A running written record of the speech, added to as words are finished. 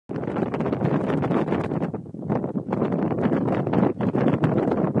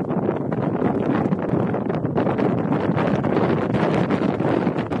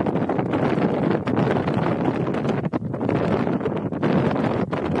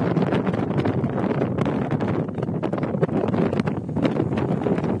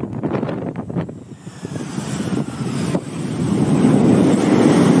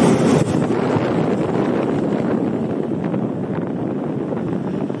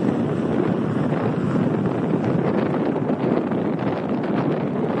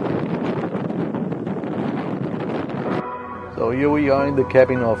here we are in the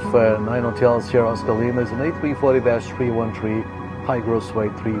cabin of 9 Hotels here in Oskalima. It's an A340-313 high gross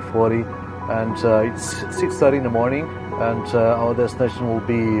weight 340, and it's 6:30 in the morning, and our destination will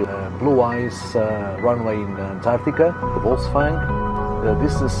be blue ice runway in Antarctica, the Wolf Fang. The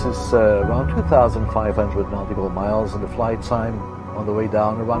distance is around 2,500 nautical miles, and the flight time on the way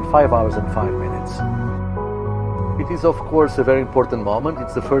down around 5 hours and 5 minutes. It is of course a very important moment.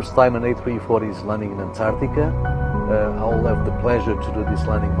 It's the first time an A340 is landing in Antarctica. I'll have the pleasure to do this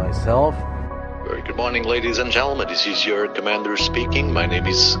landing myself. Very good morning, ladies and gentlemen. This is your commander speaking. My name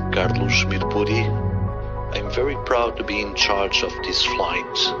is Carlos Mipuri. I'm very proud to be in charge of this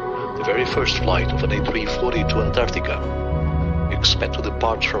flight, the very first flight of an A340 to Antarctica. We expect to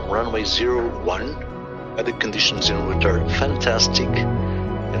depart from runway 01. Weather conditions en route are fantastic,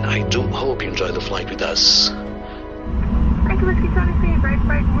 and I do hope you enjoy the flight with us. Thank you, Whiskey 23,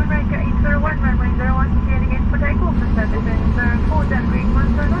 right, moonrise 801, runway 01, scanning in for takeoff, for service and 4 Delta Green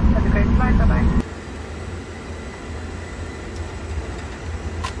 1, turn on, have a great flight, bye-bye.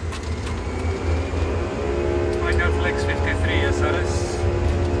 Flex 53 SRS,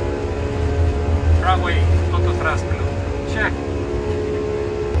 runway, auto thrust blue, check.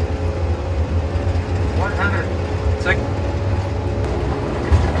 100, check.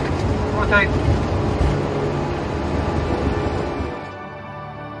 Rotate.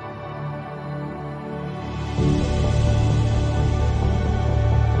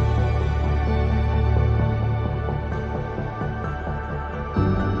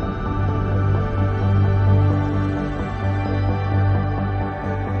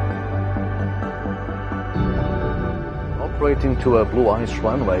 Operating to a blue ice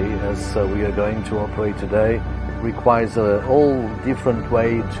runway, as we are going to operate today, requires a whole different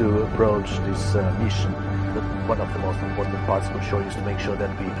way to approach this mission. But one of the most important parts for sure is to make sure that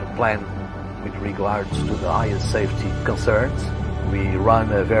we plan with regards to the highest safety concerns. We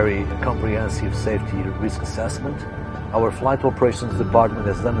run a very comprehensive safety risk assessment. Our flight operations department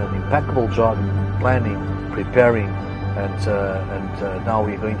has done an impeccable job in planning, preparing, and now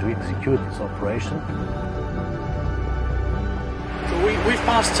we're going to execute this operation. We've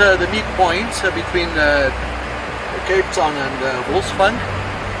passed the midpoint between Cape Town and Wolf Fang.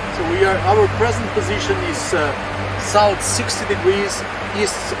 So our present position is south 60 degrees,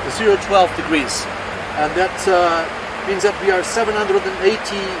 east 012 degrees, and that means that we are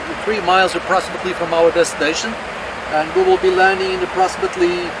 783 miles approximately from our destination, and we will be landing in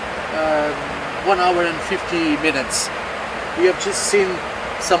approximately 1 hour and 50 minutes. We have just seen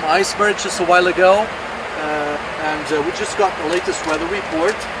some icebergs just a while ago. And we just got the latest weather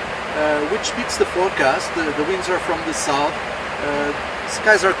report, which beats the forecast. The winds are from the south,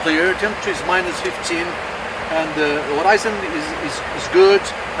 skies are clear, temperature is -15, and the horizon is good,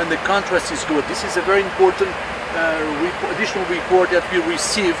 and the contrast is good. This is a very important additional report that we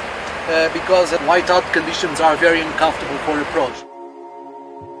receive because whiteout conditions are very uncomfortable for approach.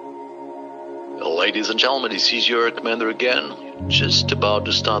 Ladies and gentlemen, this is your commander again. Just about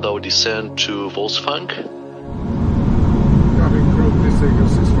to start our descent to Wolf Fang. Cabin crew, please take your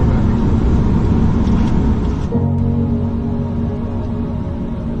seats for landing.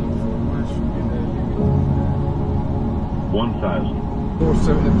 1,000.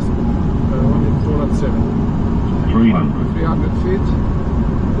 407. 300 feet.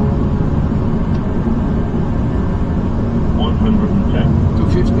 110.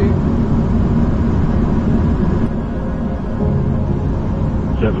 250.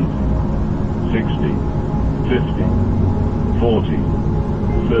 70, 60, 50, 40,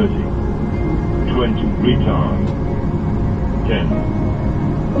 30, 20, retard, 10,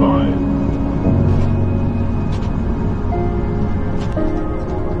 5.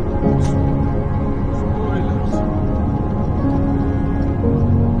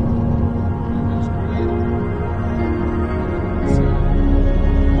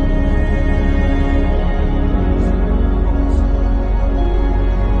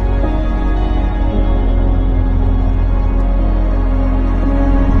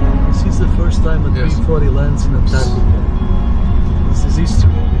 Time a 340 lands in Antarctica. This is history.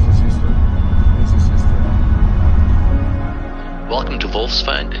 Welcome to Wolf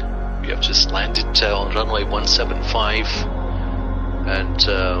Fang. We have just landed on runway 175, and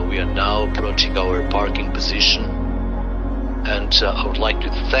we are now approaching our parking position. And I would like to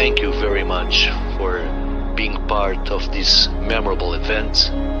thank you very much for being part of this memorable event,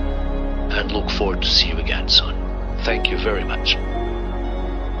 and look forward to see you again soon. Thank you very much.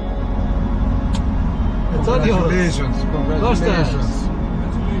 Congratulations. Congratulations.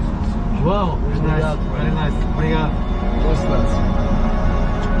 Wow, Very nice. Very nice. Obrigado. Congratulations.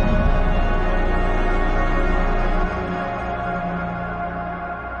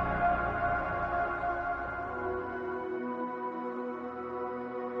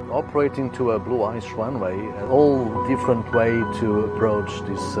 Operating to a blue ice runway, a whole different way to approach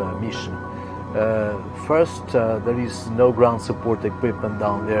this mission. First, there is no ground support equipment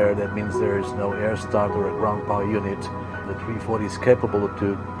down there. That means there is no air start or a ground power unit. The 340 is capable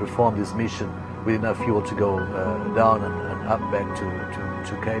to perform this mission with enough fuel to go down and up back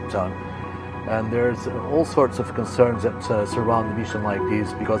to Cape Town. And there's all sorts of concerns that surround a mission like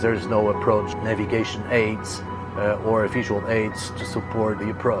this, because there is no approach navigation aids or visual aids to support the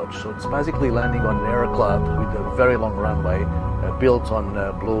approach. So it's basically landing on an air club with a very long runway built on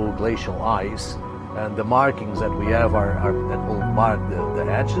blue glacial ice, and the markings that we have are that will mark the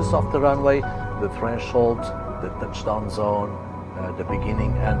edges of the runway, the threshold, the touchdown zone, the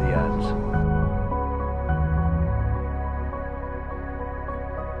beginning and the end.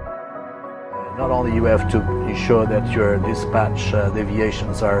 Not only you have to ensure that your dispatch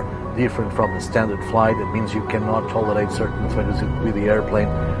deviations are different from the standard flight. That means you cannot tolerate certain things with the airplane,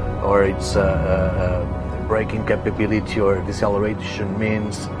 or its braking capability or deceleration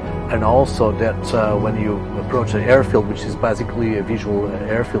means. And also that when you approach an airfield, which is basically a visual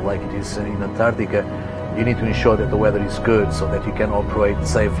airfield like it is in Antarctica, you need to ensure that the weather is good so that you can operate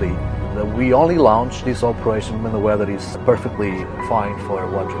safely. We only launch this operation when the weather is perfectly fine for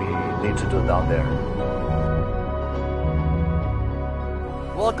what we need to do down there.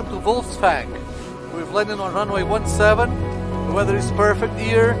 Welcome to Wolf Fang. We've landed on runway 17. The weather is perfect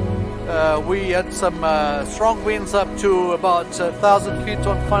here. We had some strong winds up to about 1,000 feet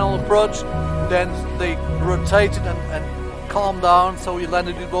on final approach. Then they rotated and calmed down, so we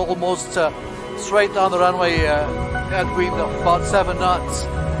landed it almost straight down the runway at wind of about 7 knots.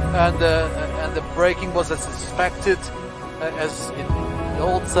 And the braking was as expected, as the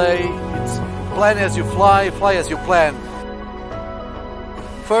old say, it's plan as you fly, fly as you plan.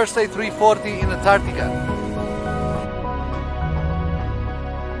 First A340 in Antarctica.